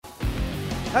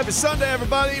Happy Sunday,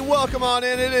 everybody. Welcome on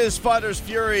in. It is Fighters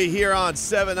Fury here on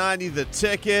 790 The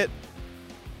Ticket.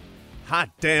 Hot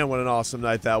damn, what an awesome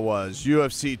night that was.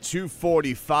 UFC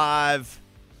 245.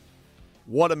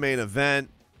 What a main event.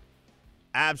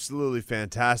 Absolutely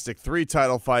fantastic. 3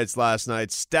 title fights last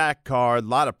night. Stacked card. A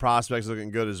lot of prospects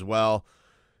looking good as well.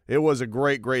 It was a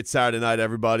great, great Saturday night,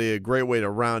 everybody. A great way to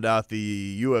round out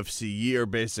the UFC year,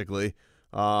 basically,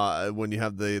 when you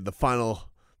have the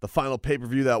final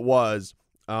pay-per-view that was.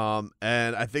 And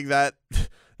I think that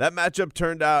that matchup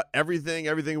turned out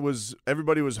everybody was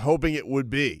hoping it would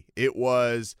be. It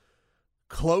was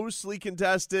closely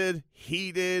contested,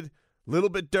 heated, a little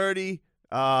bit dirty.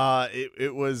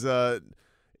 It was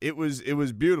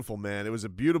beautiful, man. It was a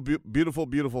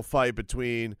beautiful fight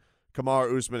between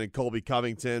Kamaru Usman and Colby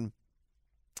Covington.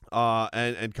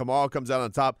 And Kamaru comes out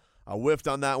on top. I whiffed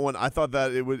on that one. I thought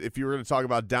that it would, if you were going to talk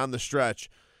about down the stretch,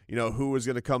 who was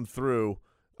going to come through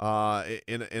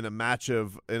in a match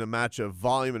of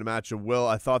volume and a match of will.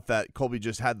 I thought that Colby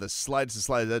just had the slightest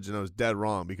edge, and I was dead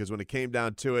wrong, because when it came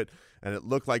down to it and it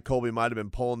looked like Colby might have been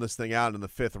pulling this thing out in the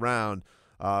 5th round,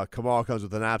 Kamaru comes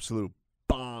with an absolute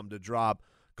bomb to drop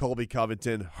Colby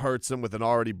Covington, hurts him with an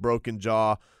already broken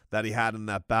jaw that he had in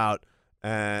that bout,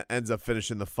 and ends up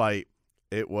finishing the fight.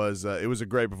 It was a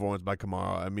great performance by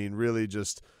Kamaru. I mean, really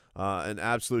just an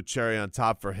absolute cherry on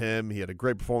top for him. He had a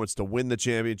great performance to win the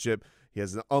championship. He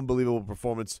has an unbelievable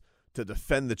performance to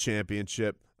defend the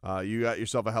championship. You got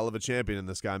yourself a hell of a champion in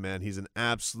this guy, man. He's an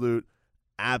absolute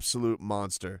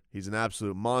monster. He's an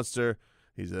absolute monster.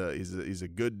 He's a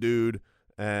good dude,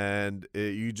 and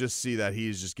you just see that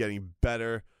he's just getting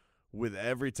better with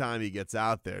every time he gets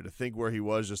out there. To think where he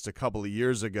was just a couple of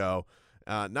years ago,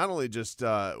 not only just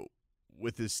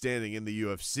with his standing in the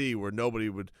UFC, where nobody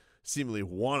would seemingly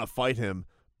want to fight him,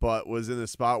 but was in a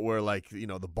spot where,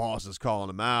 the boss is calling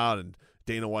him out and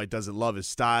Dana White doesn't love his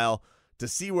style. To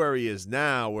see where he is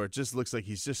now, where it just looks like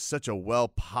he's just such a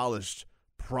well-polished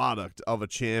product of a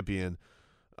champion.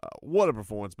 What a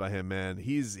performance by him, man.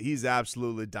 He's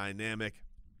absolutely dynamic.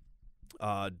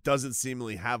 Doesn't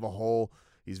seemingly have a hole.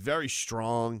 He's very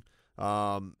strong.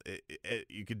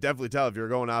 You could definitely tell if you're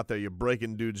going out there, you're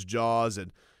breaking dudes' jaws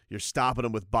and you're stopping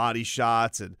them with body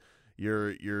shots, and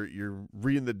You're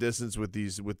reading the distance with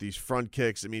these front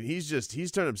kicks. I mean, he's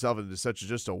turned himself into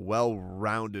just a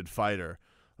well-rounded fighter.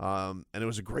 And it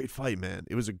was a great fight, man.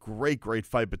 It was a great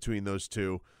fight between those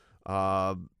two.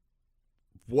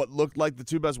 What looked like the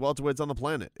two best welterweights on the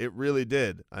planet. It really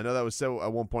did. I know that was said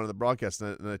at one point in the broadcast,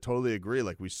 and I totally agree.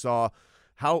 Like, we saw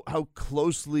how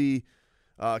closely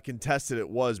contested it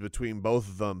was between both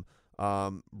of them.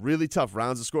 Really tough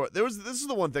rounds to score. This is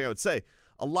the one thing I would say.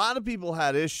 A lot of people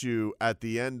had issue at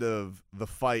the end of the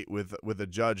fight with a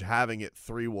judge having it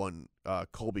 3-1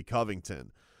 Colby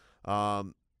Covington.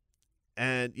 And,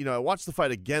 I watched the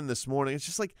fight again this morning. It's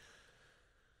just like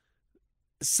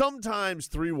sometimes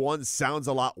 3-1 sounds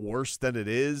a lot worse than it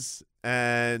is.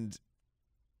 And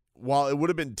while it would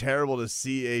have been terrible to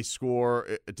see a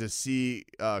score, to see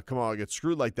Kamaru get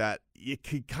screwed like that, you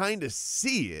could kind of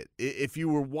see it. If you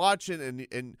were watching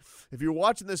and if you were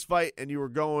watching this fight and you were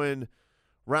going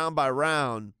round by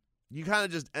round, you kind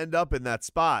of just end up in that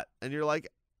spot, and you're like,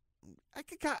 I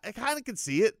kind of can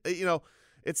see it.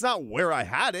 It's not where I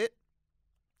had it.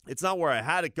 It's not where I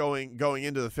had it going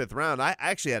into the 5th round. I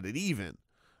actually had it even.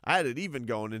 I had it even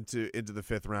going into the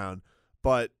 5th round.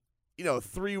 But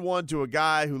 3-1 to a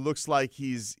guy who looks like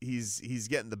he's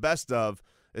getting the best of,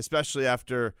 especially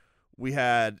after we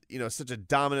had such a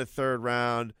dominant 3rd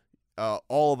round.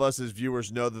 All of us as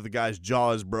viewers know that the guy's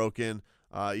jaw is broken.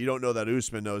 You don't know that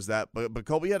Usman knows that, but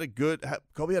Colby had a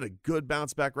good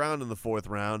bounce back round in the 4th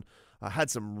round. Had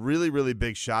some really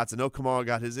big shots. I know Kamaru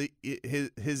got his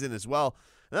in as well.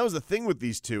 And that was the thing with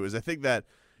these two, is I think that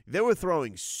they were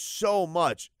throwing so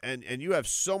much, and you have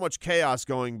so much chaos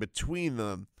going between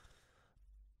them.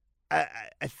 I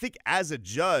think as a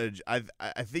judge, I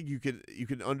think you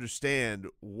can understand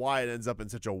why it ends up in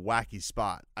such a wacky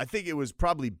spot. I think it was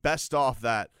probably best off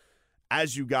that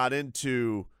as you got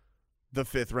into the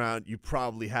 5th round, you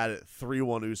probably had it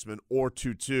 3-1 Usman or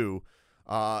 2-2.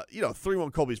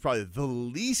 3-1 Colby is probably the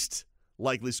least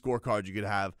likely scorecard you could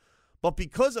have. But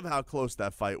because of how close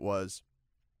that fight was,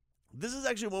 this is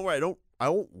actually one where I don't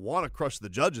want to crush the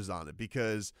judges on it,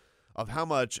 because of how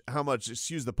much,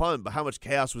 excuse the pun, but how much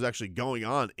chaos was actually going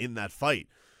on in that fight.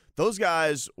 Those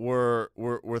guys were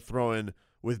throwing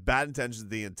with bad intentions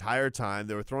the entire time.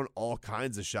 They were throwing all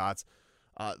kinds of shots.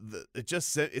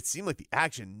 It seemed like the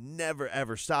action never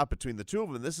ever stopped between the two of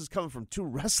them. And this is coming from two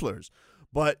wrestlers,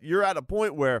 but you're at a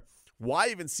point where why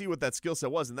even see what that skill set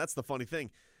was? And that's the funny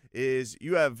thing, is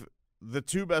you have the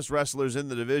two best wrestlers in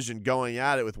the division going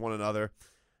at it with one another,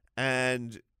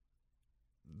 and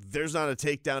there's not a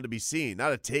takedown to be seen.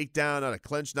 Not a takedown, not a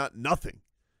clinch, not nothing.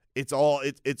 It's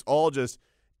all just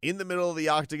in the middle of the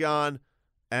octagon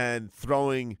and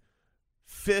throwing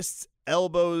fists,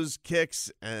 elbows,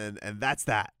 kicks, and that's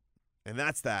that. And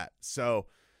that's that. So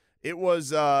it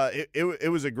was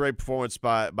it was a great performance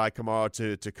by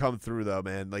Kamaru to come through, though,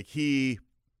 man. Like it's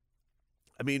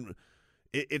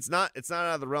not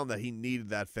out of the realm that he needed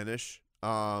that finish.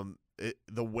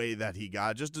 The way that he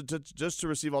got just to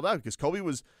receive all that, because Colby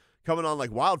was coming on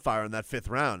like wildfire in that fifth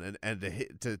round, and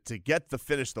to get the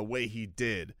finish the way he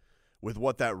did with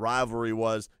what that rivalry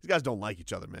was. These guys don't like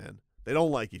each other, man. They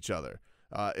don't like each other.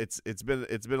 It's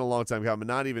been a long time coming,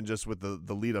 not even just with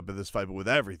the lead up of this fight, but with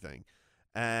everything.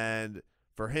 And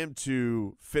for him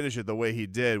to finish it the way he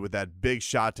did with that big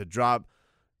shot to drop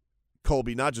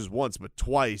Colby not just once but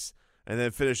twice, and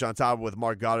then finish on top with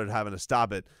Mark Goddard having to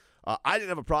stop it. I didn't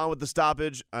have a problem with the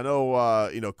stoppage. I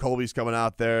know Colby's coming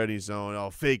out there and he's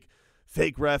saying,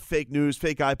 fake ref, fake news,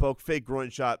 fake eye poke, fake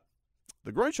groin shot.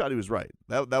 The groin shot, he was right.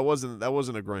 That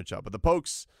wasn't a groin shot, but the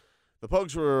pokes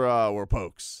were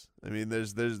pokes. I mean,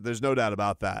 there's no doubt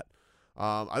about that.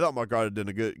 I thought Mark Goddard did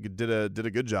a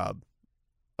good job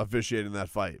officiating that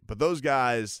fight, but those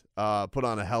guys put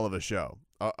on a hell of a show,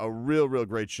 a real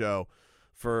great show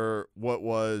for what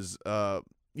was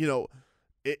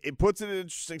It puts it in an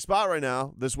interesting spot right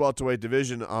now, this welterweight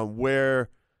division, on where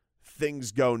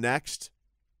things go next,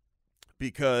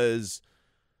 because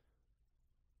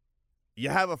you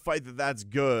have a fight that's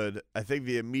good. I think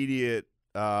the immediate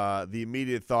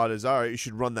thought is, all right, you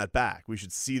should run that back. We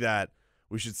should see that.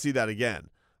 We should see that again.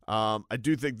 I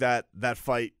do think that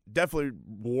fight definitely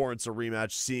warrants a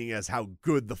rematch, seeing as how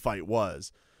good the fight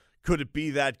was. Could it be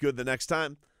that good the next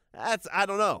time? I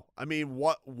don't know. I mean,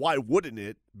 why wouldn't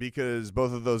it? Because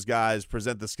both of those guys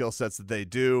present the skill sets that they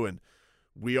do, and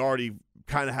we already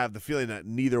kind of have the feeling that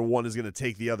neither one is going to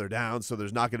take the other down, so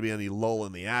there's not going to be any lull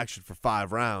in the action for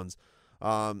 5 rounds.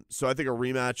 So I think a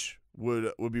rematch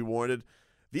would be warranted.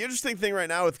 The interesting thing right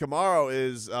now with Kamaru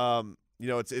is,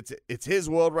 it's his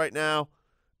world right now,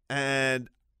 and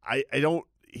I don't.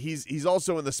 He's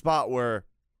also in the spot where,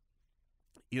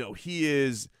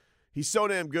 he's so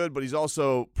damn good, but he's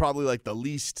also probably like the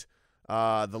least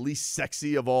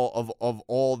sexy of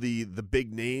all the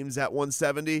big names at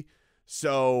 170.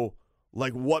 So,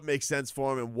 like, what makes sense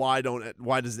for him, and why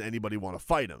doesn't anybody want to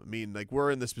fight him? I mean, like,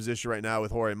 we're in this position right now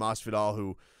with Jorge Masvidal,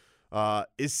 who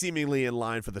is seemingly in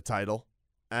line for the title,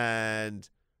 and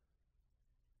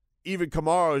even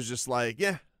Kamaru is just like,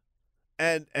 yeah,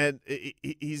 and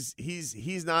he's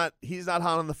not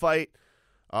hot on the fight.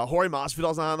 Jorge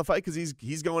Masvidal's not on the fight because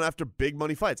he's going after big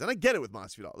money fights, and I get it with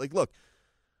Masvidal. Like, look,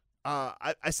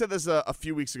 I said this a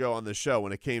few weeks ago on this show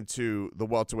when it came to the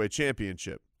welterweight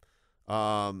championship.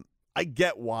 I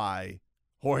get why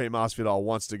Jorge Masvidal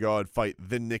wants to go and fight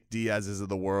the Nick Diaz's of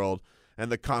the world and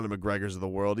the Conor McGregors of the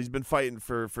world. He's been fighting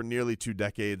for nearly 2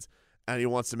 decades, and he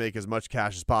wants to make as much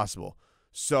cash as possible.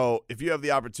 So if you have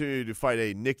the opportunity to fight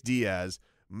a Nick Diaz,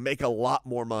 make a lot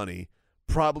more money,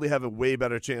 probably have a way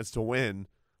better chance to win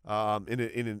in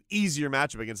an easier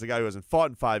matchup against a guy who hasn't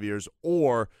fought in 5 years,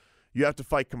 or you have to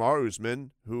fight Kamaru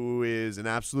Usman, who is an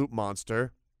absolute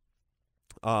monster,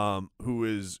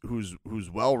 who's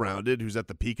well-rounded, who's at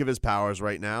the peak of his powers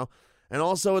right now, and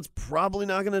also it's probably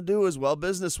not going to do as well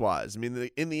business-wise. I mean,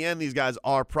 in the end, these guys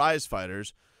are prize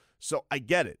fighters, so I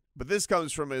get it. But this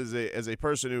comes from as a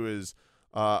person who is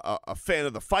a fan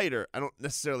of the fighter. I don't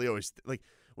necessarily always like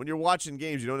when you're watching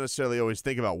games. You don't necessarily always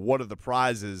think about what are the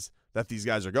prizes that these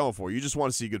guys are going for. You just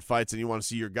want to see good fights, and you want to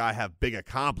see your guy have big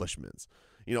accomplishments.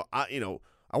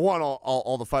 I want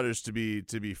all the fighters to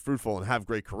be fruitful and have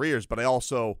great careers, but I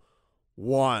also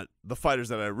want the fighters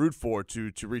that I root for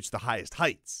to reach the highest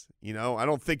heights. I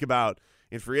don't think about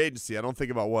in free agency. I don't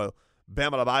think about, well,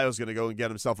 Bam Adebayo is going to go and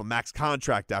get himself a max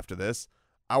contract after this.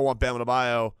 I want Bam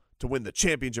Adebayo to win the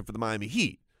championship for the Miami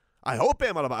Heat. I hope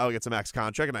Bam Adebayo gets a max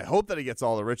contract, and I hope that he gets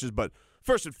all the riches. But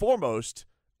first and foremost,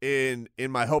 in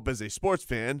my hope as a sports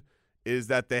fan, is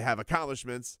that they have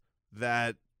accomplishments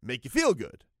that make you feel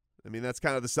good. I mean, that's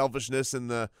kind of the selfishness and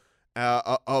the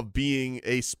of being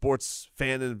a sports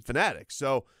fan and fanatic.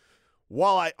 So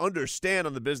while I understand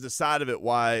on the business side of it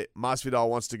why Masvidal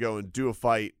wants to go and do a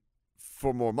fight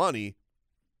for more money,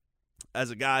 as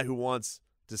a guy who wants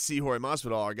to see Jorge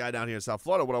Masvidal, our guy down here in South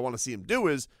Florida, what I want to see him do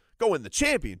is go win the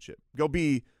championship, go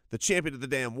be the champion of the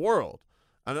damn world.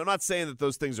 And I'm not saying that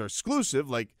those things are exclusive.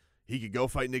 Like, he could go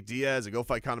fight Nick Diaz and go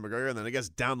fight Conor McGregor, and then I guess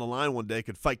down the line one day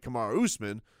could fight Kamaru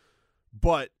Usman.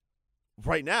 But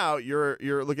right now, you're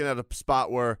looking at a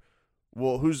spot where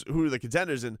well, who are the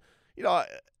contenders? And,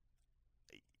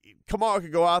 Kamaru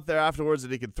could go out there afterwards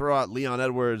and he could throw out Leon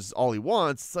Edwards all he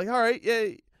wants. It's like, all right, yeah,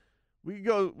 we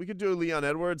could do Leon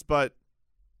Edwards, but,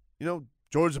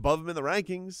 George's above him in the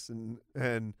rankings.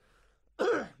 And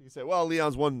you say, well,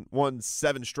 Leon's won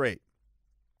 7 straight.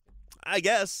 I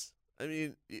guess. I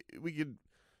mean,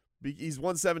 he's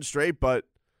won 7 straight, but,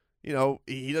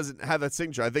 he doesn't have that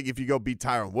signature. I think if you go beat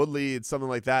Tyron Woodley and something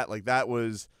like that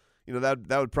was,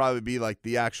 that would probably be like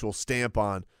the actual stamp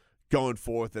on going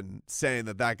forth and saying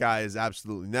that guy is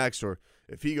absolutely next. Or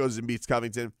if he goes and beats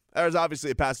Covington, there's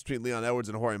obviously a pass between Leon Edwards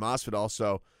and Jorge Masvidal,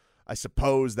 so I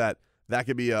suppose that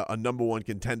could be a number one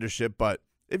contendership. But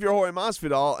if you're Jorge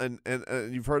Masvidal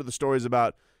and you've heard of the stories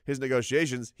about his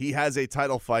negotiations, he has a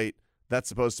title fight that's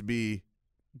supposed to be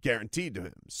guaranteed to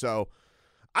him. So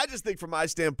I just think from my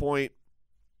standpoint,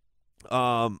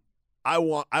 I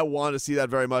want to see that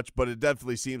very much, but it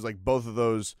definitely seems like both of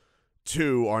those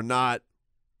two are not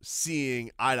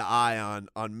seeing eye to eye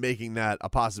on making that a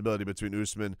possibility between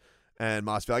Usman and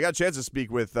Masvidal. I got a chance to speak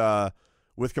with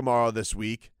Kamaru this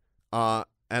week, and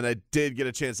I did get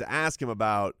a chance to ask him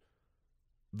about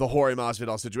the Jorge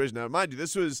Masvidal situation. Now, mind you,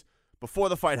 this was before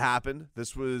the fight happened.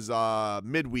 This was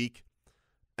midweek,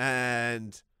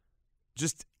 and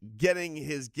just getting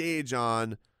his gauge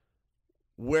on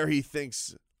where he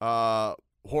thinks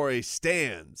Jorge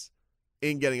stands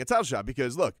in getting a title shot.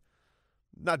 Because, look,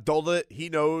 not dulled it. He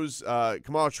knows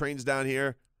Kamaru trains down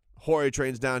here. Jorge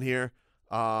trains down here.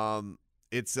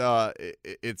 It's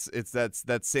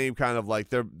that same kind of like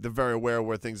they're very aware of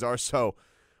where things are. So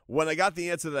when I got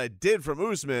the answer that I did from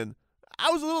Usman,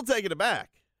 I was a little taken aback.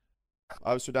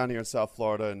 Obviously down here in South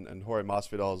Florida, and Jorge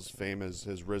Masvidal's fame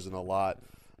has risen a lot.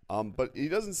 But he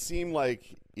doesn't seem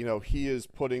like, he is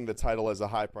putting the title as a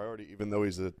high priority, even though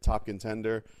he's a top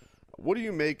contender. What do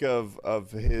you make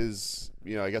of his,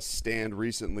 I guess, stand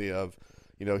recently of,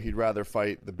 he'd rather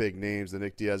fight the big names, the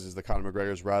Nick Diaz's, the Conor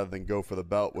McGregor's, rather than go for the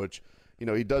belt, which,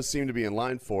 he does seem to be in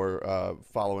line for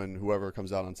following whoever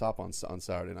comes out on top on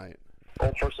Saturday night?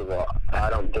 Well, first of all, I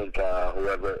don't think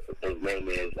whoever his name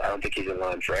is, I don't think he's in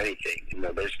line for anything.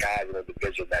 There's guys in the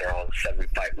division that are on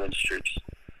 7-fight win streaks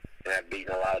and have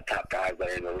beaten a lot of top guys that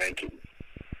are in the rankings.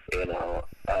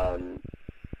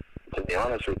 To be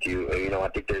honest with you, I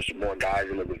think there's more guys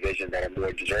in the division that are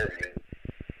more deserving.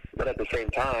 But at the same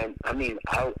time, I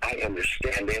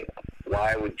understand it.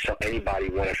 Why would anybody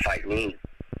want to fight me?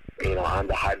 I'm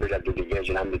the hybrid of the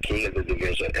division. I'm the king of the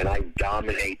division. And I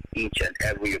dominate each and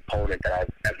every opponent that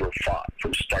I've ever fought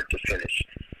from start to finish.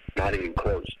 Not even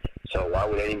close. So why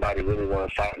would anybody really want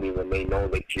to fight me when they know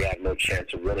that you have no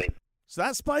chance of winning? So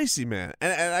that's spicy, man.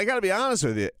 And I got to be honest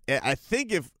with you. I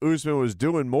think if Usman was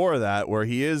doing more of that, where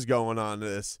he is going on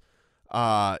this,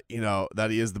 that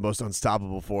he is the most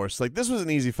unstoppable force, like this was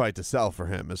an easy fight to sell for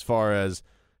him as far as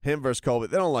him versus Colby.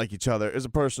 They don't like each other. It's a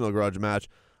personal grudge match.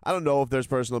 I don't know if there's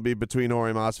personal beef between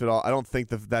Jorge Masvidal. I don't think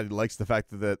that he likes the fact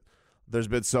that there's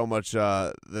been so much,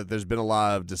 that there's been a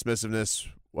lot of dismissiveness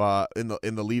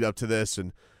in the lead up to this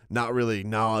and not really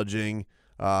acknowledging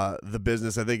the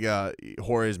business. I think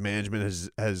Jorge's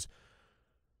management has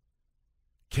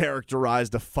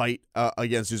characterized the fight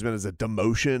against Usman as a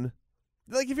demotion.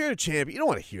 Like, if you're a champion, you don't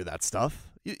want to hear that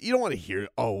stuff. You don't want to hear,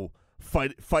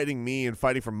 fighting me and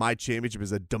fighting for my championship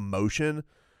is a demotion.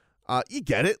 You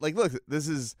get it. Like, look, this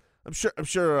is. I'm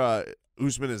sure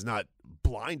Usman is not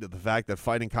blind to the fact that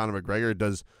fighting Conor McGregor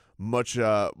does much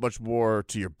more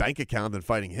to your bank account than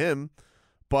fighting him,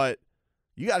 but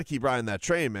you got to keep riding that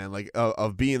train, man. Like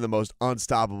of being the most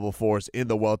unstoppable force in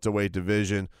the welterweight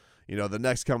division. The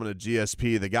next coming to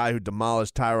GSP, the guy who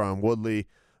demolished Tyron Woodley,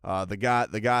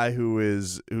 the guy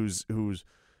who's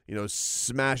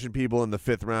smashing people in the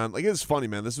 5th round. Like, it's funny,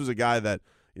 man. This was a guy that.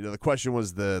 The question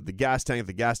was the gas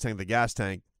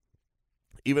tank.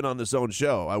 Even on this own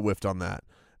show, I whiffed on that.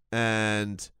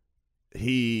 And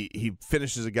he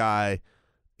finishes a guy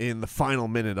in the final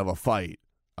minute of a fight.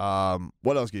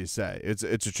 What else can you say? It's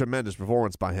a tremendous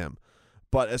performance by him.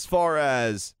 But as far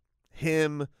as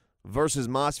him versus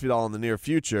Masvidal in the near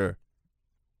future,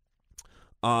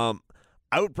 I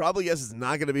would probably guess it's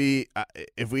not going to be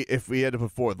if we had to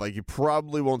put forth, like, you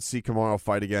probably won't see Kamaru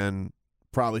fight again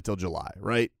probably till July,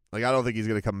 right? Like, I don't think he's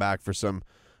going to come back for some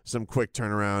quick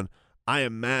turnaround. I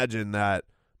imagine that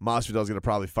Masvidal is going to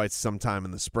probably fight sometime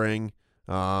in the spring.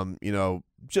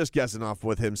 Just guessing off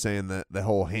with him saying that the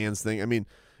whole hands thing. I mean,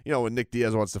 when Nick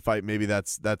Diaz wants to fight, maybe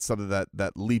that's something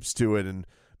that leaps to it and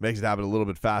makes it happen a little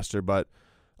bit faster. But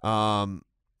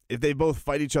if they both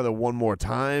fight each other one more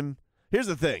time, here's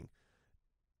the thing.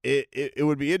 It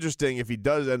would be interesting if he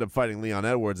does end up fighting Leon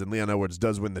Edwards and Leon Edwards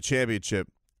does win the championship.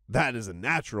 that is a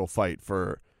natural fight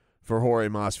for Jorge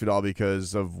Masvidal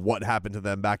because of what happened to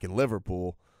them back in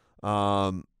Liverpool.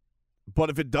 But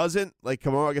if it doesn't, like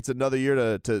Kamaru gets another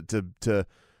year to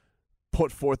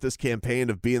put forth this campaign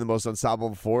of being the most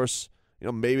unstoppable force,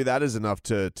 maybe that is enough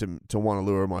to want to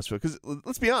lure Masvidal. Because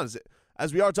let's be honest,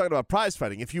 as we are talking about prize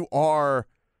fighting, if you are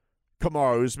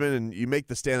Kamaru Usman and you make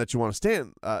the stand that you want to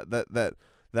stand,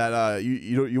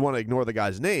 you want to ignore the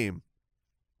guy's name.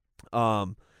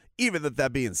 Even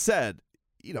that being said,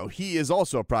 he is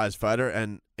also a prize fighter,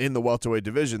 and in the welterweight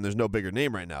division, there's no bigger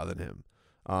name right now than him.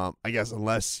 I guess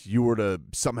unless you were to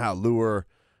somehow lure,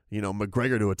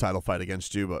 McGregor to a title fight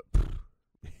against you, but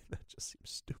that just seems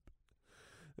stupid.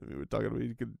 I mean, we're talking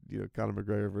about Conor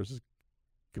McGregor versus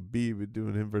Khabib and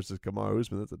doing him versus Kamaru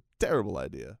Usman. That's a terrible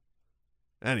idea.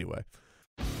 Anyway.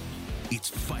 It's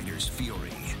Fighters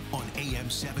Fury on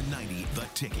AM 790, The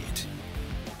Ticket.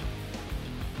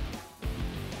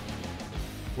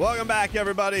 Welcome back,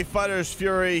 everybody. Fighters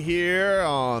Fury here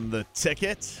on The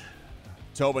Ticket.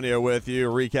 Tobin here with you,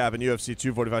 recapping UFC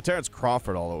 245. Terrence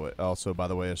Crawford also, by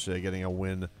the way, yesterday getting a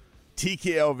win.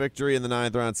 TKO victory in the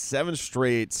 9th round. 7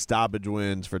 straight stoppage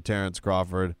wins for Terrence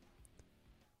Crawford.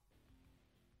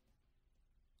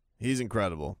 He's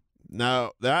incredible.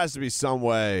 Now, there has to be some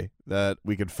way that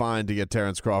we could find to get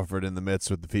Terrence Crawford in the midst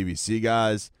with the PBC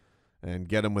guys and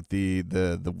get him with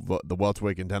the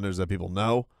welterweight contenders that people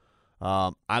know.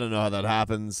 I don't know how that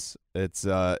happens. It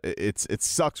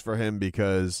sucks for him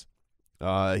because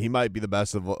he might be the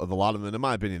best of a lot of them. And in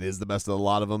my opinion, is the best of a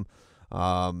lot of them.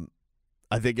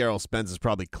 I think Errol Spence has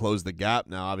probably closed the gap.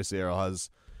 Now, obviously, Errol has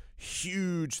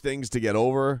huge things to get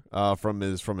over from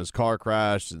his car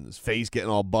crash and his face getting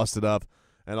all busted up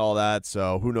and all that.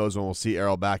 So who knows when we'll see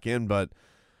Errol back in. But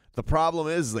the problem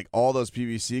is, like, all those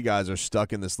PBC guys are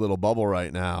stuck in this little bubble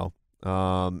right now.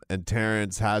 And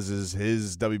Terrence has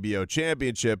his WBO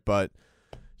championship, but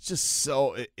it's just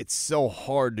so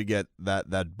hard to get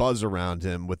that buzz around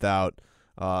him without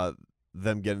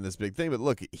them getting this big thing. But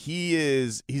look,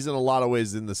 he's in a lot of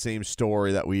ways in the same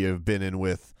story that we have been in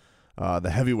with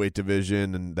the heavyweight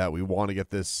division, and that we want to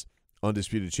get this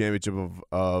undisputed championship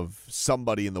of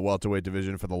somebody in the welterweight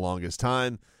division for the longest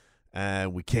time,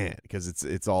 and we can't because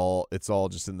it's all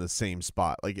just in the same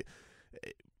spot. Like,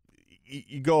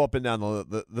 you go up and down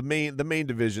the main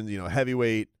divisions,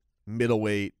 heavyweight,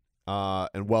 middleweight,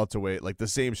 and welterweight, like the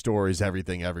same stories,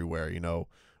 everything everywhere,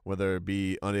 whether it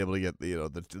be unable to get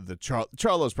the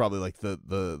Charlo's probably like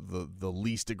the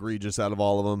least egregious out of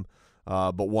all of them,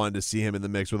 but wanted to see him in the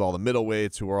mix with all the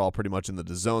middleweights who are all pretty much in the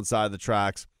DAZN side of the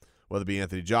tracks, whether it be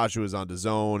Anthony Joshua is on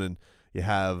DAZN and you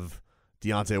have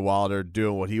Deontay Wilder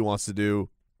doing what he wants to do.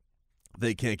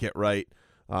 They can't get right.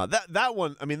 That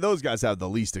one, I mean, those guys have the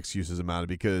least excuses about it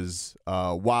because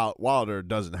Wilder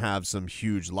doesn't have some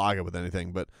huge lockup with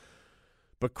anything, but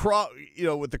with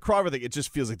the Crawford thing, it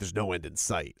just feels like there's no end in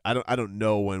sight. I don't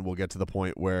know when we'll get to the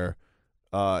point where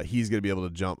he's going to be able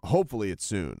to jump. Hopefully it's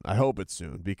soon. I hope it's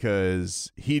soon because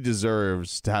he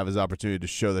deserves to have his opportunity to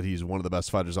show that he's one of the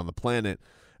best fighters on the planet.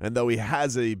 And though he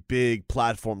has a big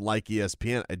platform like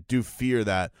ESPN, I do fear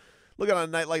that. Look at a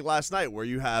night like last night where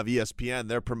you have ESPN,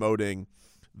 they're promoting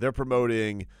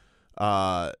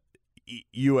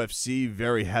UFC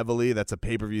very heavily. That's a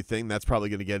pay-per-view thing. That's probably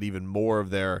going to get even more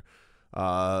of their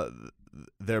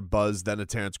buzz than a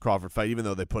Terrence Crawford fight, even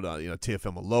though they put on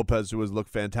Teofimo Lopez, who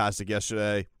looked fantastic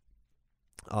yesterday.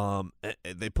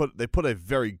 They put a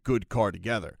very good card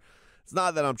together. It's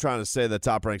not that I'm trying to say that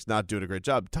Top Rank's not doing a great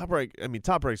job. Top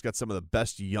Rank's got some of the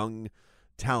best young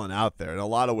talent out there. In a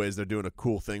lot of ways, they're doing a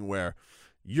cool thing where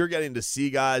you're getting to see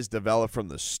guys develop from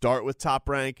the start with Top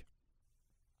Rank,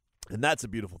 and that's a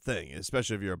beautiful thing,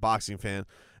 especially if you're a boxing fan.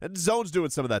 And DAZN's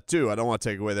doing some of that too. I don't want to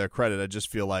take away their credit. I just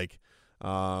feel like,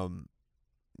 their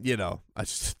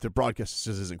broadcast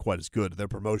just isn't quite as good. Their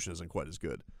promotion isn't quite as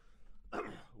good.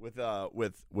 With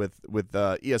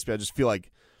ESPN, I just feel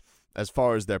like, as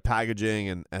far as their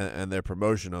packaging and their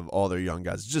promotion of all their young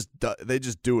guys, they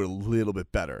just do it a little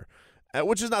bit better,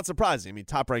 which is not surprising. I mean,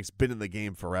 Top Rank's been in the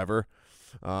game forever.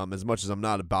 As much as I'm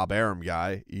not a Bob Arum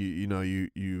guy,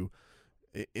 you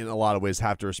in a lot of ways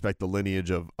have to respect the lineage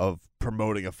of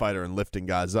promoting a fighter and lifting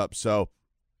guys up. So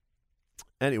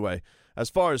anyway, as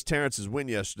far as Terrence's win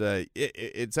yesterday,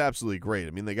 it's absolutely great.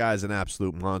 I mean, the guy's an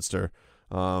absolute monster.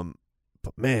 But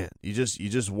man, you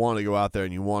just want to go out there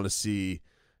and you want to see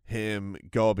him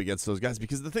go up against those guys,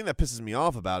 because the thing that pisses me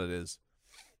off about it is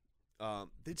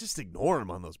they just ignore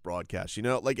him on those broadcasts.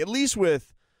 Like at least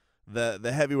with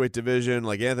the heavyweight division,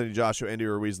 like Anthony Joshua, Andy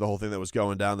Ruiz, the whole thing that was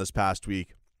going down this past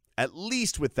week, at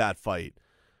least with that fight,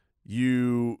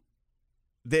 they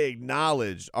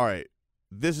acknowledged, all right,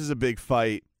 this is a big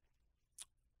fight.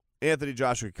 Anthony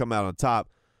Joshua could come out on top.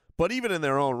 But even in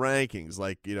their own rankings,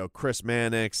 like, Chris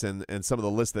Mannix and some of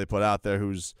the lists they put out there,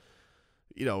 who's,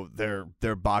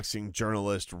 their boxing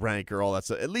journalist ranker, all that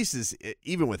stuff, at least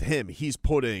even with him, he's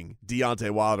putting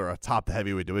Deontay Wilder atop the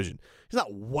heavyweight division. He's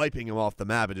not wiping him off the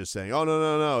map and just saying, oh,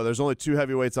 no, there's only 2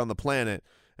 heavyweights on the planet,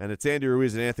 and it's Andy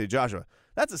Ruiz and Anthony Joshua.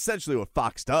 That's essentially what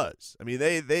Fox does. I mean,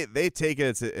 they take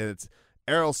it, and it's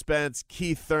Errol Spence,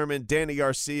 Keith Thurman, Danny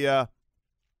Garcia,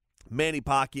 Manny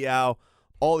Pacquiao,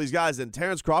 all these guys, and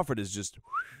Terrence Crawford is just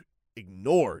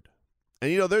ignored.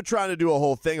 And, they're trying to do a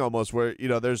whole thing almost where,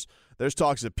 there's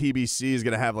talks that PBC is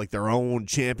going to have, like, their own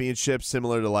championship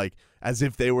similar to, like, as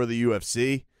if they were the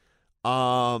UFC.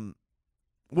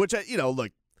 Which,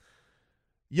 look,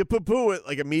 you poo-poo it,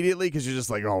 like, immediately because you're just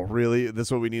like, oh, really? This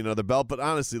is what we need, another belt? But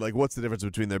honestly, like, what's the difference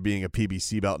between there being a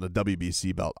PBC belt and a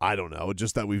WBC belt? I don't know.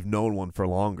 Just that we've known one for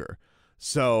longer.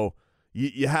 So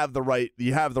you have the right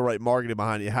marketing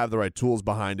behind it. You have the right tools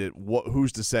behind it.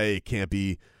 Who's to say it can't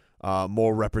be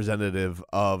more representative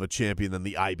of a champion than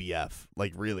the IBF?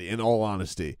 Like, really, in all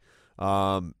honesty.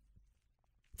 But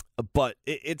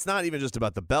it's not even just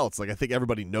about the belts. Like, I think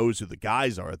everybody knows who the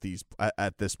guys are at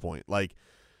this point. Like,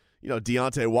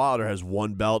 Deontay Wilder has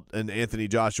 1 belt and Anthony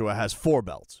Joshua has 4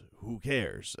 belts. Who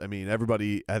cares? I mean,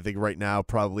 everybody, I think right now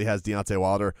probably has Deontay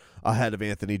Wilder ahead of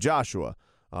Anthony Joshua.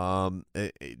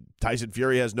 Tyson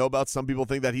Fury has no belts. Some people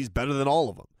think that he's better than all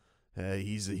of them. They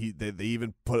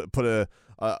even put a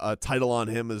title on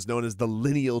him as known as the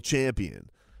lineal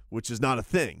champion, which is not a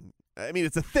thing. I mean,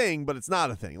 it's a thing, but it's not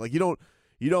a thing. Like, you don't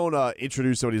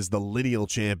introduce somebody as the lineal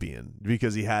champion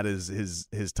because he had his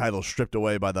title stripped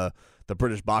away by the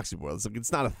British Boxing Board.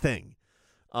 It's not a thing.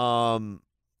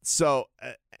 So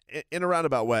in a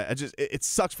roundabout way, it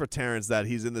sucks for Terrence that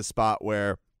he's in this spot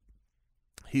where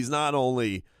he's not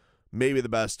only maybe the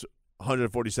best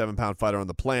 147-pound fighter on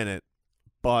the planet,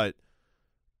 but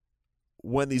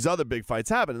when these other big fights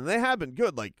happen, and they have been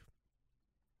good, like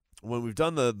when we've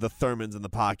done the Thurmans and the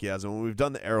Pacquiaos, and when we've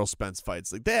done the Errol Spence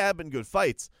fights, like they have been good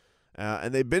fights,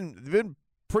 and they've been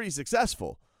pretty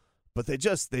successful. But they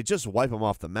just wipe them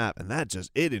off the map, and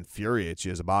it infuriates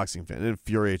you as a boxing fan. It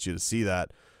infuriates you to see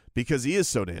that because he is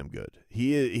so damn good.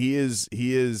 He is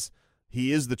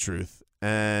the truth.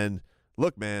 And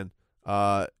look, man,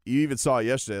 you even saw it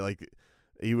yesterday. Like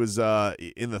he was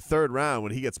in the 3rd round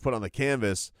when he gets put on the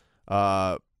canvas.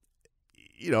 The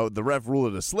ref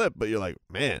ruled it a slip, but you're like,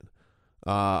 man,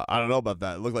 I don't know about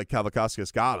that. It looked like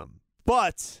Kavakaskas got him,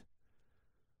 but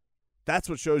that's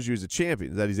what shows you he's a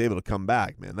champion, is that he's able to come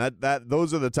back, man.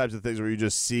 Those are the types of things where you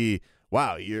just see,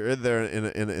 wow, you're in there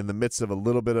in the midst of a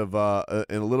little bit of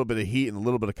heat and a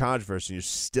little bit of controversy, and you're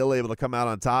still able to come out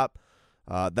on top.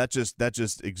 That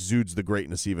just exudes the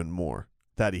greatness even more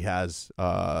that he has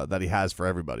for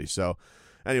everybody. So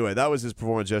anyway, that was his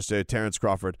performance yesterday, Terrence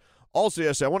Crawford. Also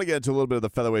yesterday, I want to get into a little bit of the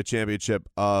featherweight championship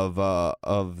of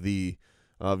UFC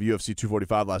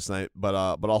 245 last night, but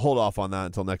I'll hold off on that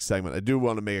until next segment. I do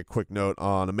want to make a quick note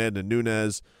on Amanda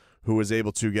Nunes, who was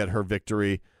able to get her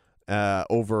victory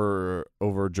over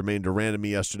Jermaine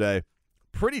Durandamy yesterday.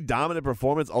 Pretty dominant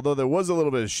performance, although there was a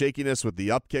little bit of shakiness with the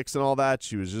up kicks and all that.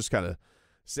 She was just kind of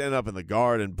standing up in the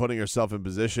guard and putting herself in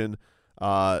position.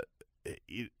 I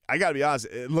got to be honest,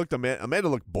 Amanda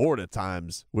looked bored at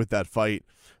times with that fight.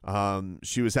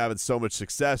 She was having so much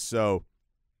success, so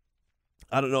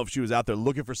I don't know if she was out there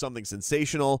looking for something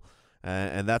sensational,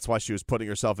 and that's why she was putting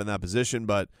herself in that position.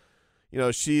 But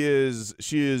she is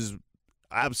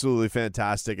absolutely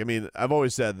fantastic. I mean, I've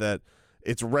always said that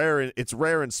it's rare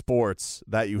in sports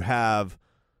that you have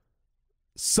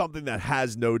something that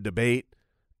has no debate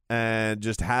and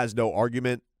just has no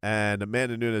argument. And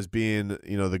Amanda Nunes being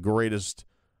the greatest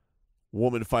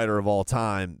woman fighter of all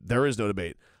time, there is no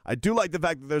debate. I do like the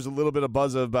fact that there's a little bit of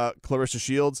buzz about Claressa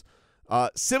Shields.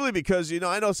 Simply because,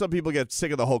 I know some people get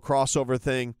sick of the whole crossover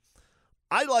thing.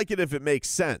 I like it if it makes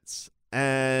sense.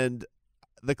 And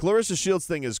the Claressa Shields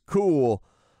thing is cool.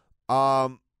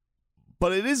 But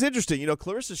it is interesting.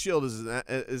 Claressa Shields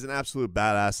is an absolute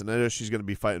badass. And I know she's going to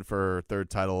be fighting for her 3rd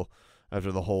title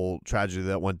after the whole tragedy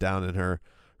that went down in her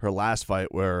last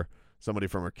fight where somebody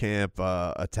from her camp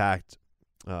attacked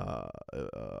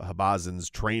Habazin's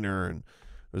trainer, and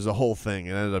it was a whole thing,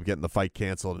 and ended up getting the fight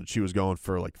canceled, and she was going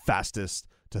for like fastest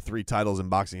to 3 titles in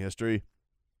boxing history.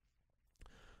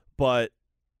 But,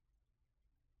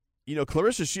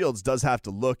 Claressa Shields does have to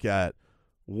look at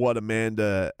what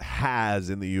Amanda has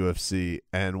in the UFC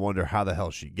and wonder how the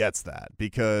hell she gets that.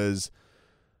 Because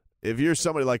if you're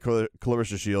somebody like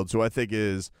Claressa Shields, who I think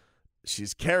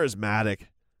she's charismatic,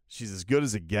 she's as good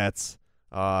as it gets.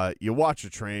 You watch her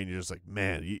train, you're just like,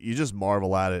 man, you just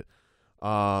marvel at it.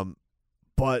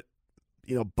 But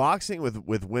boxing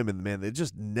with women, man, they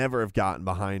just never have gotten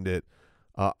behind it.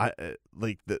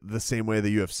 Like the same way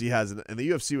the UFC has, and the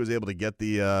UFC was able to get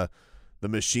the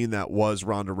machine that was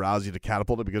Ronda Rousey to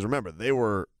catapult it, because remember,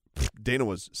 Dana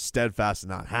was steadfast in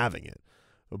not having it.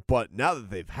 But now that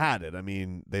they've had it, I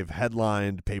mean, they've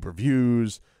headlined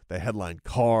pay-per-views, they headlined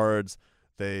cards,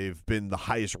 they've been the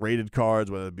highest rated cards,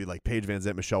 whether it be like Paige Van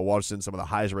Zandt, Michelle Waterson, some of the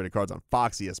highest rated cards on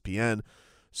Fox, ESPN.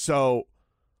 So,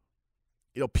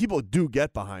 people do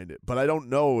get behind it, but I don't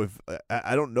know if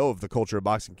the culture of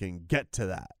boxing can get to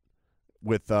that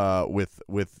with the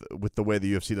way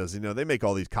the UFC does. They make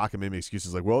all these cockamamie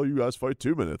excuses like, well, you guys fight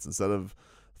 2 minutes instead of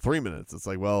 3 minutes. It's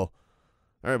like, well,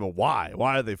 all right, but why?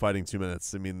 Why are they fighting 2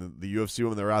 minutes? I mean, the UFC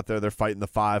when they're out there, they're fighting the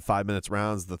 5 minutes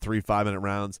rounds, the 3 5-minute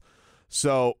rounds.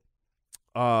 So,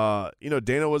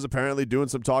 Dana was apparently doing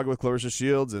some talking with Claressa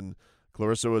Shields, and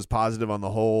Claressa was positive on the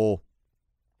whole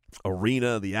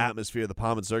arena, the atmosphere, the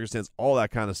pomp and circumstance, all that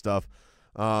kind of stuff.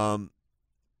 Seeing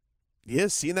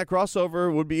that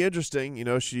crossover would be interesting.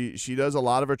 She does a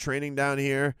lot of her training down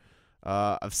here.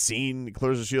 I've seen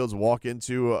Claressa Shields walk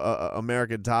into a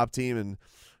American Top Team and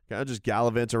kind of just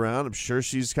gallivant around. I'm sure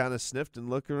she's kind of sniffed and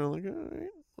looked around like, all right,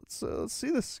 let's see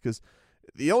this. Because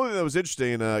the only thing that was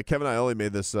interesting, and Kevin Iole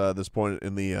made this point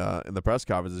in the press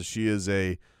conference, is she's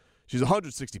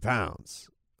 160 pounds.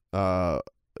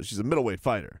 She's a middleweight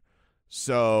fighter.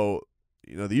 So,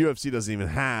 the UFC doesn't even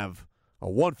have a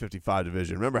 155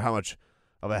 division. Remember how much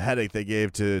of a headache they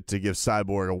gave to give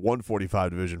Cyborg a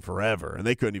 145 division forever, and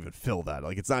they couldn't even fill that.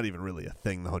 Like, it's not even really a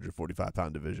thing, the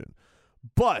 145-pound division.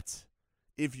 But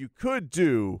if you could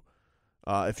get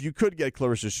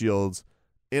Claressa Shields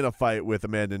in a fight with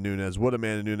Amanda Nunes, would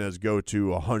Amanda Nunes go to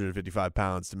 155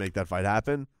 pounds to make that fight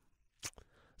happen?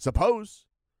 Suppose.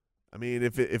 I mean,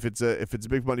 if it's a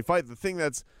big money fight, the thing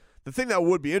that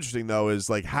would be interesting though is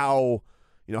like how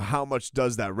much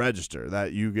does that register,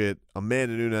 that you get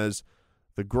Amanda Nunes,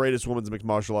 the greatest women's mixed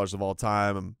martial artist of all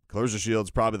time, and Claressa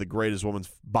Shields, probably the greatest women's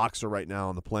boxer right now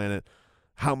on the planet.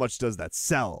 How much does that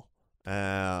sell?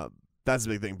 That's a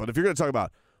big thing. But if you're going to talk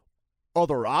about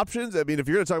other options, I mean, if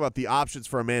you're going to talk about the options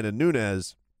for Amanda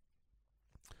Nunes,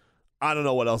 I don't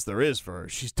know what else there is for her.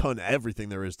 She's done everything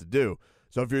there is to do.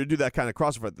 So if you're going to do that kind of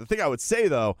crossover, the thing I would say,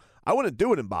 though, I wouldn't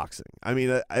do it in boxing. I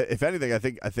mean, if anything, I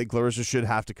think Claressa should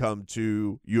have to come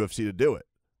to UFC to do it.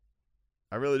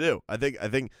 I really do. I think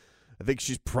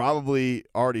she's probably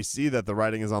already see that the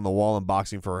writing is on the wall in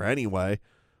boxing for her anyway.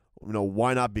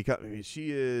 Why not become? I mean,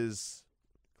 Claressa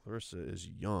is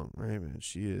young, right, man?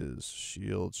 She is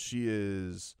Shields. She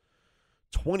is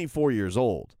 24 years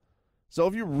old. So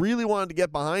if you really wanted to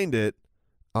get behind it,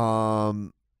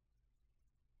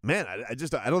 man, I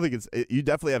don't think you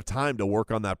definitely have time to work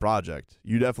on that project.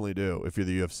 You definitely do if you're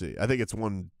the UFC. I think it's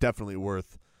one definitely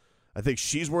worth. I think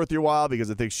she's worth your while because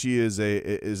I think she is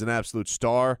an absolute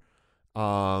star,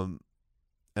 and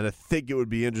I think it would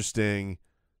be interesting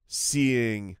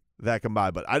seeing that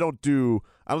combined. But I don't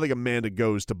think Amanda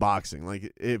goes to boxing.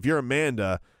 Like if you're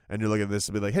Amanda and you're looking at this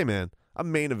and be like, hey man, I'm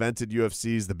main evented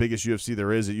UFCs, the biggest UFC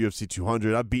there is at UFC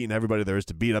 200. I've beaten everybody there is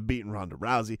to beat. I've beaten Ronda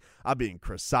Rousey. I've beaten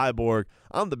Chris Cyborg.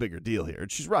 I'm the bigger deal here. And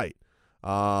she's right.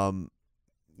 When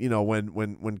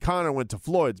Conor went to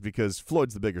Floyd's, because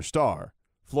Floyd's the bigger star.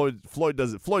 Floyd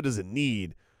doesn't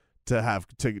need to have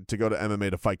to go to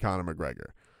MMA to fight Conor McGregor.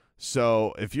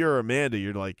 So if you're Amanda,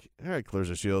 you're like, all right,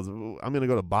 Claressa Shields, I'm gonna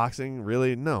go to boxing.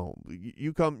 Really? No.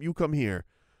 You come here.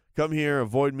 Come here,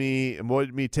 avoid me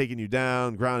taking you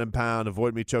down, ground and pound,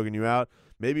 avoid me choking you out.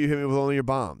 Maybe you hit me with only your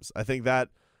bombs. I think that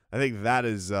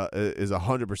is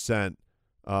 100%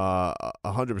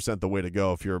 the way to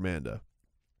go if you're Amanda,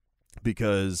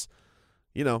 because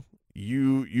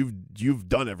you've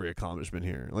done every accomplishment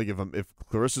here. Like if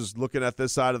Claressa's looking at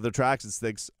this side of the tracks and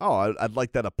thinks, oh, I'd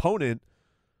like that opponent,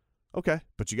 okay,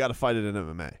 but you got to fight it in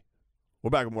MMA. We're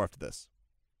back with more after this.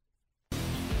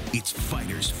 It's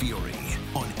Fighters Fury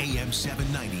on AM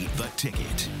 790, The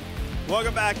Ticket.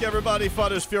 Welcome back, everybody.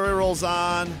 Fighters Fury rolls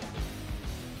on.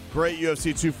 Great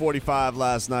UFC 245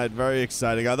 last night. Very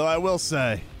exciting. Although I will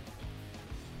say,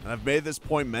 and I've made this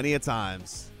point many a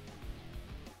times,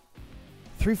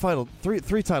 three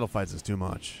title fights is too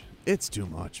much. It's too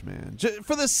much, man.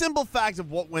 For the simple fact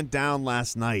of what went down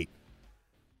last night.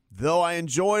 Though I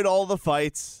enjoyed all the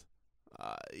fights,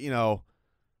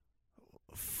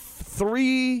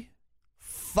 3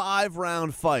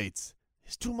 5-round fights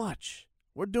is too much.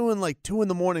 We're doing like 2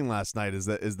 a.m. last night is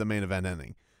the main event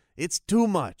ending. It's too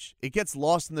much. It gets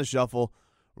lost in the shuffle.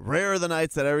 Rare are the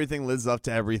nights that everything lives up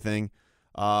to everything.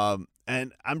 And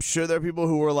I'm sure there are people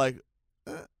who were like,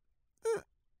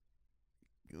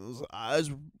 those eyes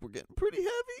were getting pretty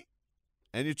heavy.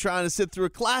 and you're trying to sit through a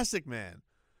classic, man.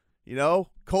 You know,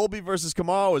 Colby versus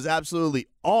Kamaru was absolutely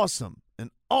awesome,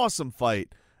 an awesome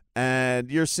fight. And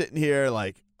you're sitting here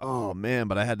like, oh, man,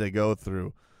 but I had to go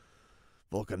through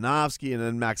Volkanovski and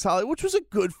then Max Holloway, which was a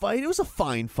good fight. It was a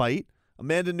fine fight.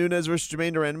 Amanda Nunes versus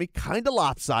Jermaine Durandamy, kind of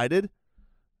lopsided.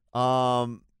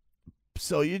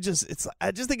 So I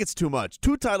just think it's too much.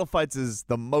 2 title fights is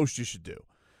the most you should do.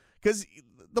 Because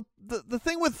the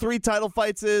thing with 3 title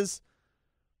fights is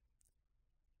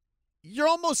you're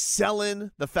almost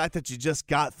selling the fact that you just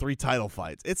got 3 title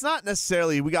fights. It's not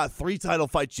necessarily we got 3 title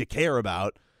fights you care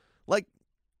about. Like,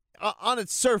 on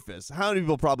its surface, how many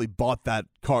people probably bought that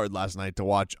card last night to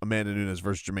watch Amanda Nunes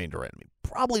versus Jermaine Durandamy?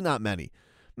 Probably not many.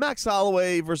 Max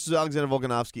Holloway versus Alexander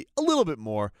Volkanovski, a little bit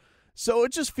more. So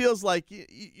it just feels like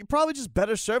you're probably just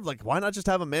better served. Like, why not just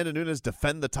have Amanda Nunes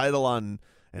defend the title on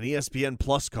an ESPN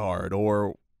Plus card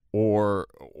or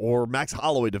Max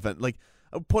Holloway defend? Like,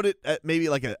 I would put it at maybe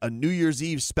like a New Year's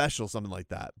Eve special, something like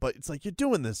that. But it's like you're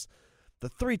doing this, the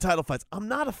 3 title fights. I'm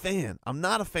not a fan. I'm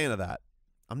not a fan of that.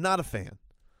 I'm not a fan.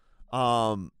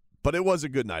 But it was a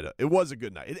good night. It was a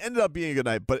good night. It ended up being a good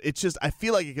night, but it's just I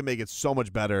feel like it can make it so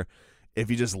much better if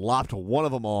you just lopped one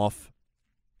of them off,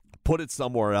 put it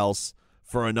somewhere else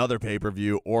for another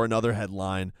pay-per-view or another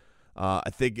headline. I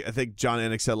think John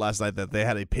Anik said last night that they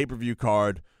had a pay-per-view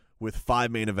card with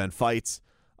 5 main event fights,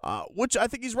 which I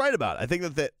think he's right about. I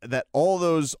think that all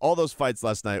those fights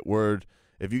last night were,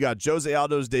 if you got Jose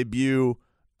Aldo's debut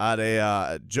at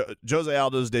Jose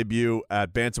Aldo's debut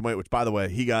at bantamweight, which by the way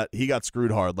he got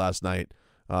screwed hard last night.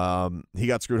 He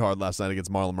got screwed hard last night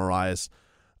against Marlon Moraes.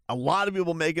 A lot of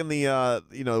people making the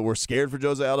were scared for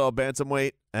Jose Aldo at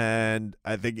bantamweight, and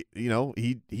I think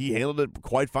he handled it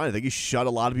quite fine. I think he shut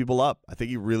a lot of people up. I think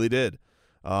he really did.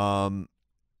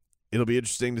 It'll be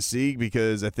interesting to see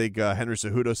because I think Henry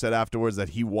Cejudo said afterwards that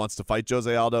he wants to fight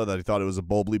Jose Aldo, that he thought it was a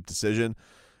bold bleep decision.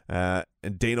 And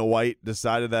Dana White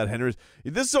decided that Henry.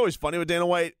 This is always funny with Dana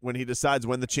White when he decides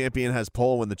when the champion has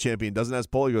pull, when the champion doesn't have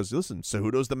pull. He goes, "Listen,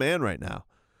 Cejudo's the man right now.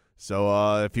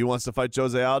 So if he wants to fight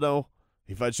Jose Aldo,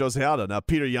 he fights Jose Aldo." Now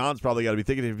Peter Yan's probably got to be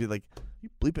thinking, he'd be like, "You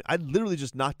bleeping! I literally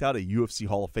just knocked out a UFC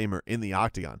Hall of Famer in the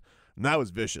octagon, and that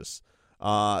was vicious."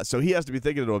 So he has to be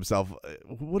thinking to himself,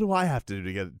 "What do I have to do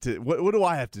to get to? What do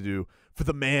I have to do for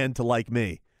the man to like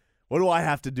me? What do I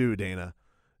have to do, Dana?"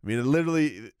 I mean,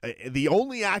 literally, the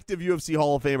only active UFC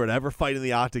Hall of Famer to ever fight in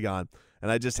the octagon,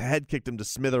 and I just head kicked him to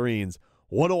smithereens.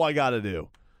 What do I got to do?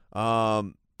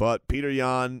 But Peter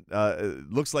Yan,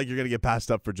 looks like you're going to get passed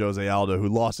up for Jose Aldo, who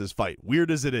lost his fight. Weird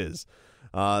as it is,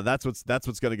 that's what's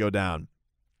going to go down.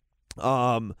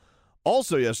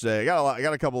 Also yesterday, I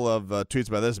got a couple of tweets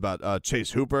about this about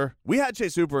Chase Hooper. We had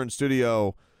Chase Hooper in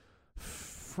studio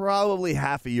probably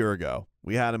half a year ago.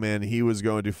 We had him in. He was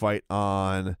going to fight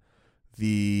on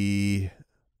he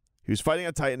was fighting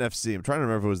at Titan FC. I'm trying to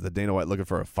remember if it was the Dana White looking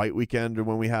for a fight weekend or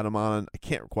when we had him on. I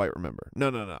can't quite remember. No.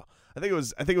 I think it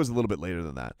was a little bit later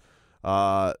than that.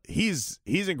 He's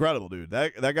incredible, dude.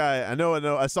 That guy. I know.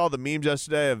 I saw the memes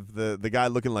yesterday of the guy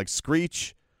looking like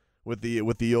Screech with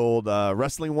the old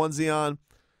wrestling onesie on.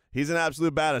 He's an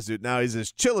absolute badass, dude. Now he's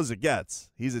as chill as it gets.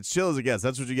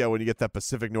 That's what you get when you get that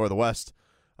Pacific Northwest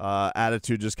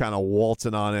attitude, just kind of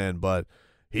waltzing on in. But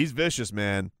he's vicious,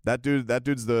 man. That dude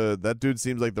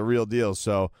seems like the real deal.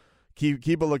 So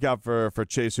keep a lookout for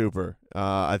Chase Hooper.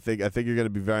 I think you're going to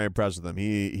be very impressed with him.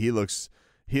 He looks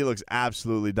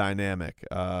absolutely dynamic.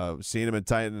 Seen him in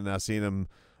Titan and I've seen him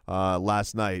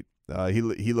last night.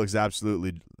 He looks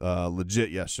absolutely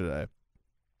legit yesterday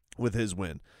with his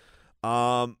win.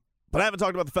 But I haven't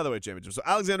talked about the featherweight championship. So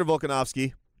Alexander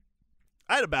Volkanovski,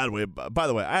 I had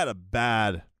a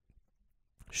bad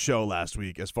show last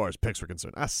week as far as picks were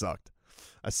concerned. I sucked.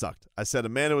 I said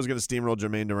Amanda was going to steamroll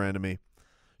Jermaine Durandamy.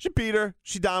 She beat her.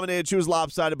 She dominated. She was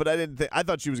lopsided, but I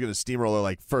thought she was going to steamroll her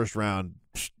like first round.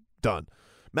 Done.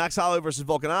 Max Holloway versus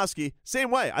Volkanovski, same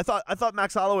way. I thought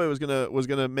Max Holloway was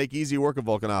gonna make easy work of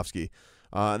Volkanovski,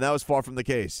 and that was far from the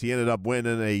case. He ended up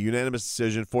winning a unanimous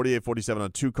decision, 48-47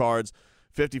 on 2 cards,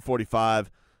 50-45,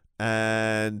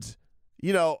 and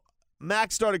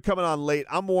Max started coming on late.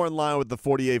 I'm more in line with the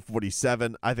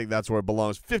 48-47. I think that's where it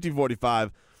belongs.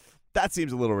 50-45, that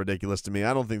seems a little ridiculous to me.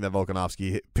 I don't think that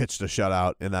Volkanovski pitched a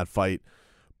shutout in that fight,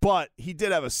 but he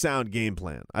did have a sound game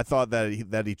plan. I thought that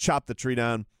he chopped the tree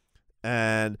down.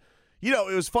 And,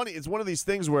 it was funny. It's one of these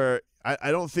things where I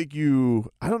don't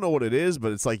know what it is,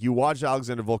 but it's like you watch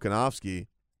Alexander Volkanovski,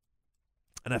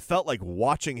 and I felt like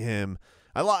watching him.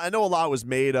 I know a lot was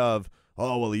made of,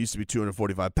 oh, well, he used to be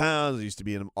 245 pounds. He used to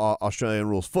be an Australian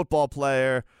rules football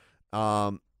player.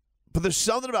 But there's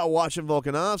something about watching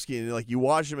Volkanovski, and like you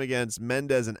watch him against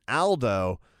Mendez and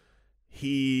Aldo,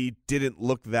 he didn't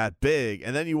look that big.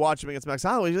 And then you watch him against Max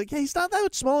Holloway, you're like, yeah, he's not that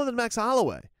much smaller than Max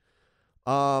Holloway.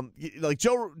 Like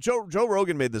Joe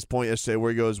Rogan made this point yesterday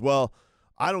where he goes, well,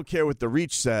 I don't care what the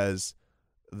reach says.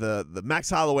 The Max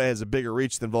Holloway has a bigger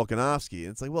reach than Volkanovski. And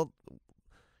it's like, well,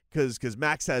 because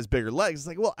Max has bigger legs. It's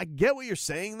like, well, I get what you're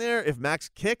saying there if Max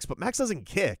kicks, but Max doesn't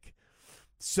kick.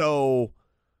 So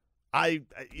I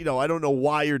don't know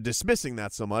why you're dismissing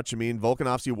that so much. I mean,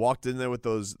 Volkanovski walked in there with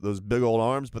those big old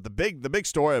arms, but the big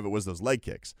story of it was those leg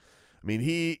kicks. I mean,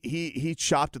 he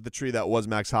chopped at the tree that was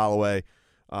Max Holloway,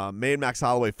 made Max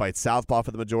Holloway fight southpaw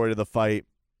for the majority of the fight,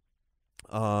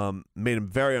 made him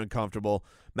very uncomfortable.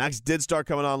 Max did start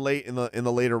coming on late in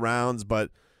the later rounds,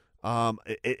 but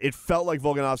it felt like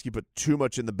Volkanovski put too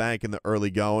much in the bank in the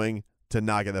early going to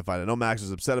not get that fight. I know Max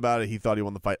was upset about it. He thought he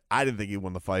won the fight. I didn't think he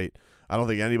won the fight. I don't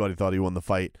think anybody thought he won the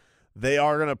fight. They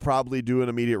are going to probably do an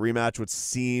immediate rematch, which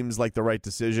seems like the right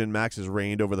decision. Max has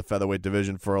reigned over the featherweight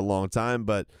division for a long time,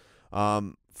 but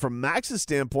from Max's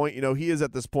standpoint, he is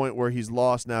at this point where he's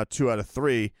lost now 2 out of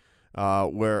 3,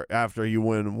 where after you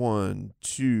win 1,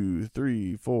 2,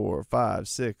 3, 4, 5,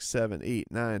 6, 7, 8,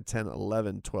 9, 10,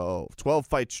 11, 12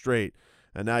 fights straight,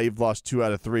 and now you've lost 2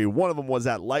 out of 3. One of them was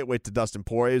at lightweight to Dustin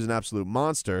Poirier. He's an absolute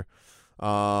monster.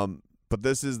 But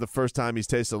this is the first time he's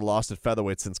tasted a loss at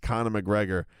featherweight since Conor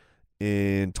McGregor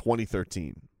in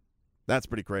 2013. That's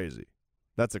pretty crazy.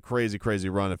 That's a crazy, crazy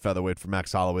run at featherweight for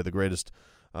Max Holloway, the greatest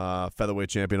featherweight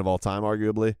champion of all time,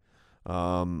 arguably.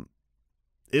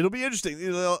 It'll be interesting.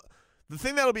 The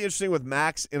thing that'll be interesting with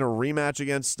Max in a rematch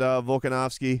against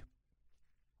Volkanovski,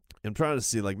 I'm trying to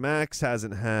see, like, Max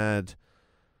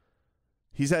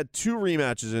he's had 2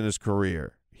 rematches in his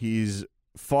career. He's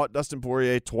fought Dustin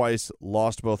Poirier twice,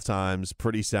 lost both times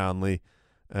pretty soundly,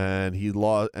 and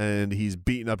he's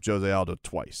beaten up Jose Aldo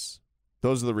twice.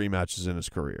 Those are the rematches in his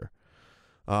career.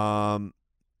 Now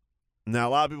a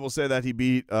lot of people say that he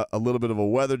beat a little bit of a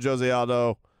weather Jose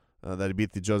Aldo, that he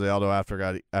beat the Jose Aldo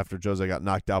after Jose got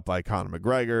knocked out by Conor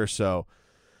McGregor. So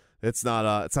it's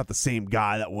not the same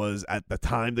guy that was at the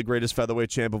time the greatest featherweight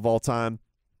champ of all time.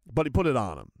 But he put it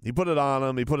on him. He put it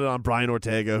on Brian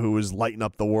Ortega, who was lighting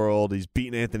up the world. He's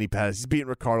beaten Anthony Pettis. He's beaten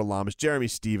Ricardo Lamas, Jeremy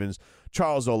Stevens,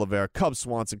 Charles Oliveira, Cub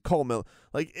Swanson, Cole Miller.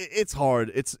 Like, it's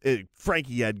hard.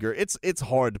 Frankie Edgar. It's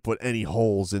hard to put any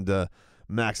holes into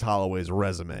Max Holloway's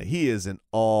resume. He is an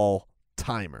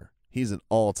all-timer.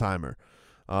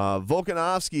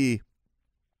 Volkanovski,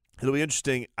 it'll be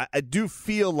interesting. I do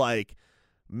feel like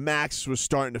Max was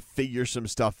starting to figure some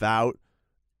stuff out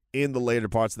in the later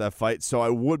parts of that fight, so I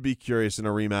would be curious in a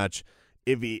rematch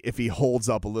if he holds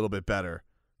up a little bit better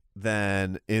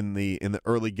than in the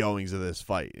early goings of this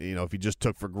fight. If he just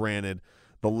took for granted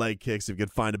the leg kicks, if he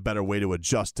could find a better way to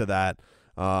adjust to that,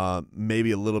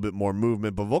 maybe a little bit more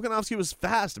movement. But Volkanovski was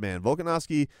fast, man.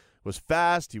 Volkanovski was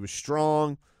fast. He was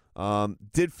strong.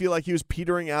 Did feel like he was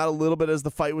petering out a little bit as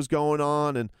the fight was going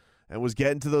on and was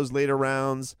getting to those later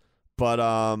rounds. But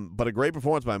a great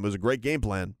performance by him. It was a great game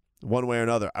plan, one way or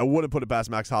another. I wouldn't put it past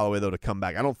Max Holloway, though, to come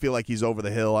back. I don't feel like he's over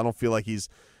the hill. I don't feel like he's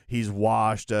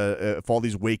washed if all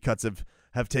these weight cuts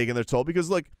have taken their toll. Because,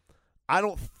 look, I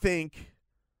don't think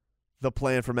the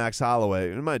plan for Max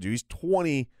Holloway, and mind you, he's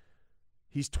 28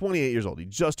 years old. He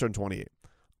just turned 28.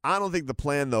 I don't think the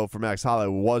plan, though, for Max Holloway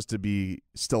was to be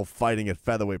still fighting at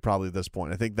featherweight probably at this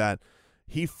point. I think that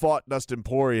he fought Dustin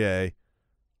Poirier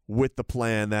with the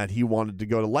plan that he wanted to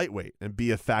go to lightweight and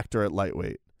be a factor at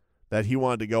lightweight, that he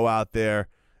wanted to go out there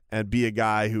and be a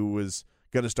guy who was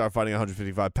going to start fighting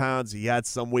 155 pounds. He had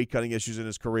some weight-cutting issues in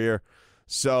his career.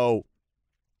 So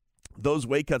those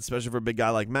weight cuts, especially for a big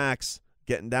guy like Max,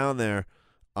 getting down there,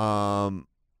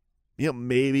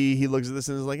 maybe he looks at this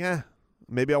and is like,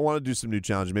 maybe I want to do some new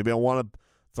challenges. Maybe I want to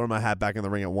throw my hat back in the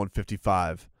ring at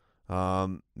 155.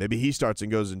 Maybe he starts and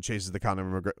goes and chases the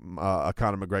Conor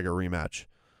McGregor rematch.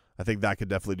 I think that could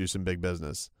definitely do some big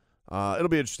business. It'll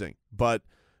be interesting. But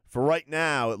for right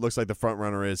now, it looks like the front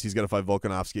runner he's going to fight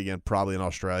Volkanovski again, probably in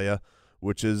Australia,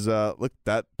 which is, look,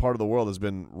 that part of the world has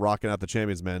been rocking out the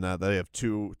champions, man. They have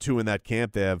two in that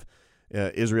camp. They have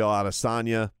Israel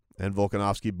Adesanya and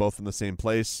Volkanovski both in the same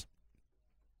place.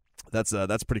 That's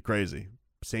pretty crazy.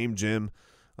 Same gym,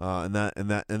 in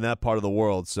that part of the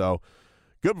world. So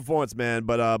good performance, man.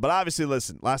 But obviously,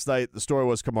 listen. Last night the story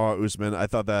was Kamaru Usman. I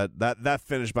thought that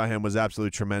finish by him was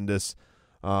absolutely tremendous.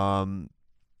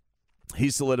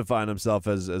 He's solidifying himself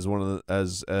as one of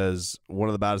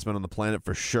the baddest men on the planet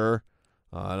for sure.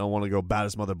 I don't want to go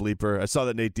baddest mother bleeper. I saw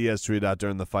that Nate Diaz tweeted out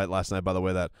during the fight last night, by the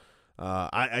way, that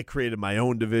I created my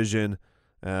own division,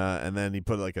 and then he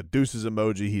put like a deuces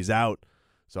emoji. He's out.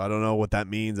 So I don't know what that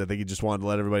means. I think he just wanted to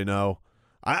let everybody know.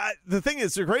 The thing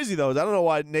is so crazy though is I don't know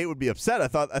why Nate would be upset.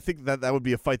 I think that would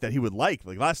be a fight that he would like.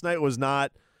 Like last night was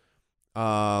not,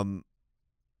 ground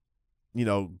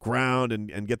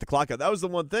and get the clock out. That was the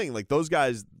one thing. Like those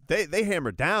guys, they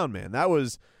hammered down, man.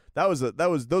 Those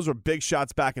were big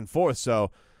shots back and forth. So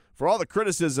for all the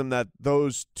criticism that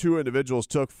those two individuals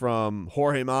took from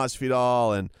Jorge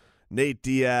Masvidal and Nate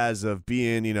Diaz of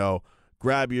being,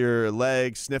 grab your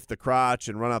leg, sniff the crotch,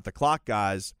 and run out the clock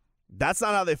guys, that's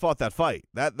not how they fought that fight.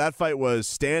 That fight was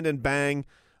stand and bang.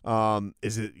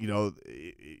 Is it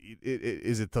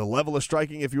the level of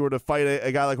striking if you were to fight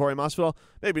a guy like Jorge Masvidal?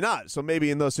 Maybe not. So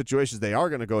maybe in those situations they are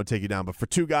going to go and take you down. But for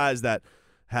two guys that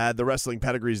had the wrestling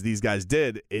pedigrees these guys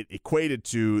did, it equated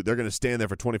to they're going to stand there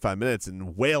for 25 minutes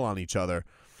and wail on each other.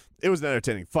 It was an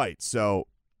entertaining fight. So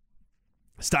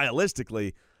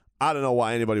stylistically, I don't know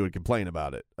why anybody would complain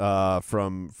about it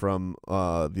from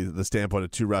the standpoint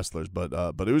of two wrestlers. But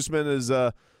Usman is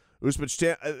Usman's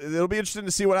it'll be interesting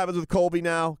to see what happens with Colby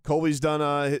now. Colby's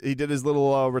done. He did his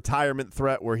little retirement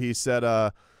threat where he said,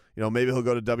 maybe he'll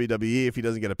go to WWE if he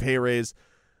doesn't get a pay raise.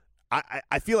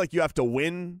 I feel like you have to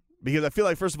win because I feel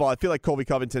like first of all I feel like Colby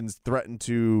Covington's threatened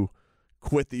to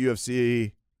quit the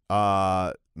UFC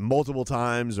multiple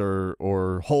times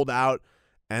or hold out.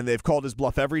 And they've called his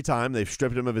bluff every time. They've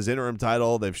stripped him of his interim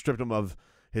title. They've stripped him of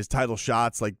his title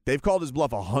shots. Like they've called his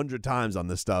bluff 100 times on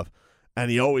this stuff, and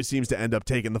he always seems to end up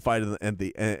taking the fight at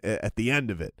the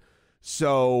end of it.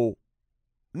 So,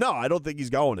 no, I don't think he's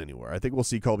going anywhere. I think we'll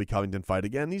see Colby Covington fight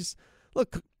again.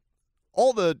 Look,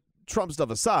 all the Trump stuff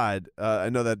aside, I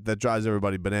know that drives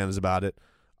everybody bananas about it.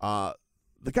 The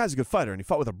guy's a good fighter, and he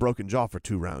fought with a broken jaw for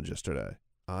 2 rounds yesterday.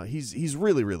 He's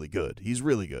really, really good. He's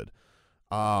really good.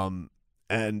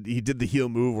 And he did the heel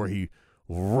move where he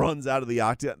runs out of the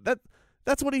octagon.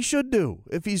 That's what he should do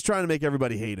if he's trying to make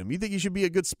everybody hate him. You think he should be a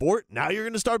good sport? Now you're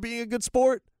going to start being a good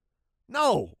sport?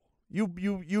 No.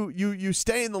 You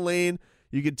stay in the lane,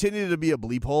 you continue to be a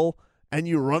bleep hole, and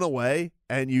you run away,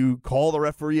 and you call the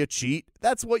referee a cheat.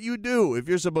 That's what you do if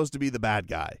you're supposed to be the bad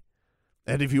guy.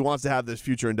 And if he wants to have this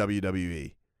future in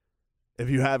WWE. If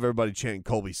you have everybody chanting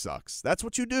Colby sucks. That's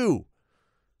what you do.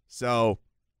 So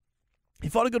he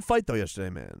fought a good fight, though, yesterday,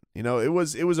 man. It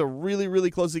was a really,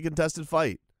 really closely contested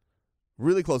fight.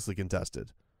 Really closely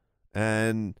contested.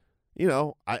 And,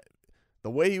 the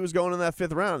way he was going in that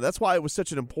 5th round, that's why it was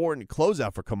such an important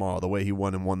closeout for Kamaru, the way he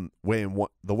went and won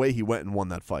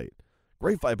that fight.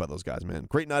 Great fight by those guys, man.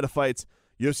 Great night of fights.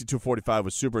 UFC 245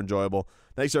 was super enjoyable.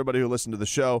 Thanks, everybody who listened to the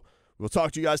show. We'll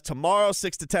talk to you guys tomorrow,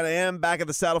 6 to 10 a.m., back at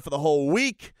the saddle for the whole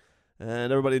week.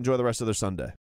 And everybody enjoy the rest of their Sunday.